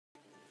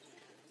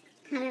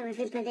Hello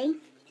everybody,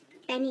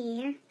 Bennie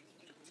here.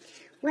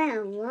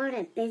 Well, what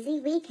a busy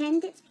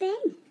weekend it's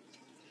been.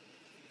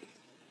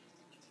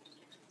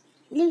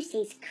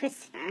 Lucy's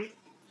Christopher,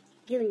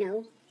 you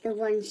know, the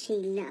one she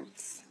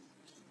loves,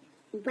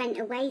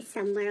 went away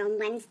somewhere on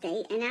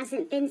Wednesday and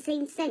hasn't been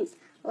seen since.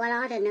 Well,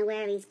 I don't know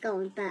where he's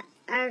gone, but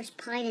her's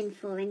pining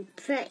for him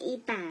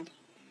pretty bad.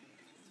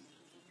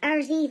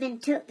 Her's even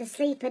took to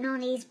sleeping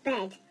on his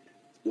bed.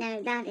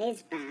 Now that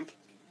is bad.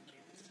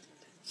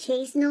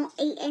 She's not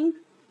eating.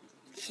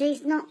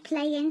 She's not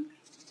playing.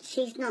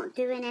 She's not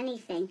doing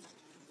anything.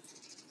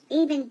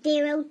 Even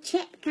dear old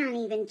Chip can't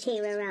even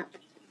cheer her up.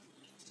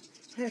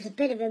 Her's a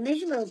bit of a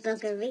miserable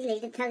bugger,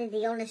 really, to tell you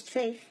the honest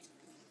truth.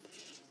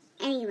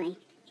 Anyway,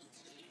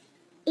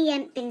 he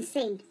ain't been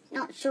seen.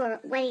 Not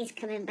sure when he's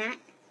coming back.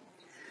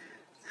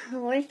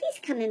 Or if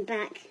he's coming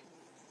back.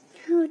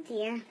 Oh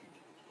dear.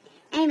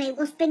 Anyway,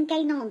 what's been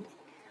going on?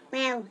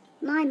 Well,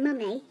 my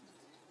mummy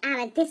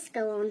had a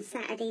disco on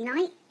Saturday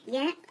night.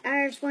 Yeah,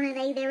 her's one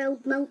of their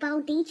old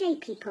mobile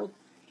DJ people.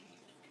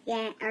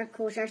 Yeah, her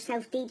calls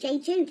herself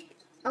DJ Jude.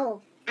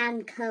 Oh,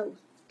 and Co.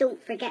 Don't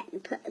forget to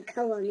put a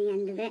Co on the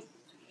end of it.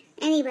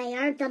 Anyway,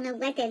 her done a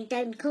wedding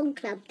down Con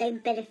Club down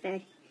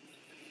Bideford.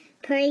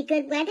 Pretty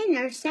good wedding,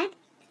 her said.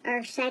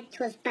 Her said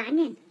 'twas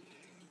banging.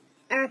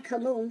 Her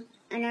come home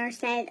and her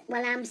said,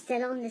 well, I'm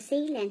still on the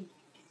ceiling.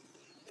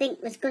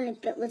 Think was gonna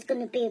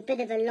be a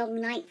bit of a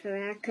long night for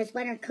her, 'cause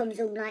when her comes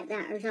home like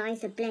that, her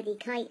eyes are bloody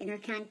kite and her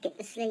can't get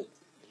to sleep.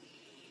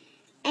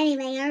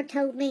 Anyway, her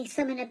told me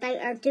something about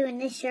her doing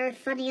this here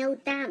funny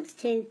old dance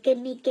to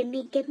Gimme,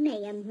 Gimme,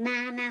 Gimme, a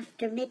Man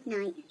After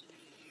Midnight.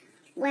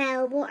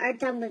 Well, what her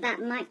done with that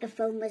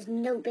microphone was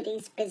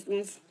nobody's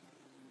business.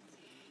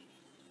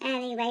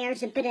 Anyway,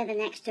 her's a bit of an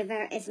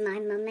extrovert, is my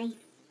mummy.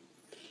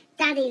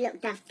 Daddy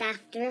looked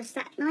after us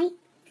that night.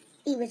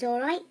 He was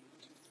all right.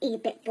 He's a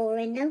bit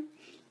boring, though.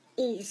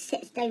 He just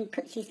sits down,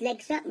 puts his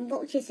legs up and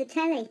watches the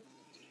telly.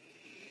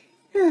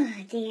 Oh,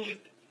 dear.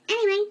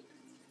 Anyway,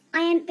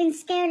 I ain't been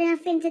scared of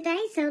nothing today,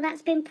 so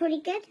that's been pretty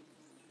good.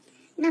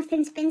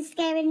 Nothing's been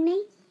scaring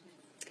me.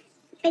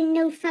 Been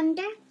no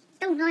thunder.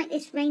 Don't like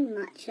this rain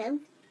much, though.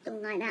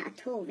 Don't like that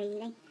at all,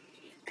 really.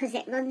 'Cause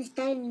it runs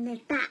down my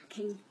back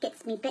and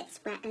gets me bits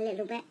wet a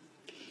little bit.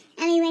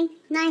 Anyway,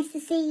 nice to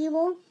see you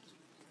all.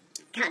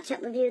 Catch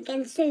up with you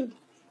again soon.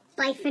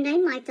 Bye for now,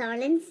 my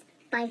darlings.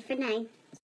 Bye for now.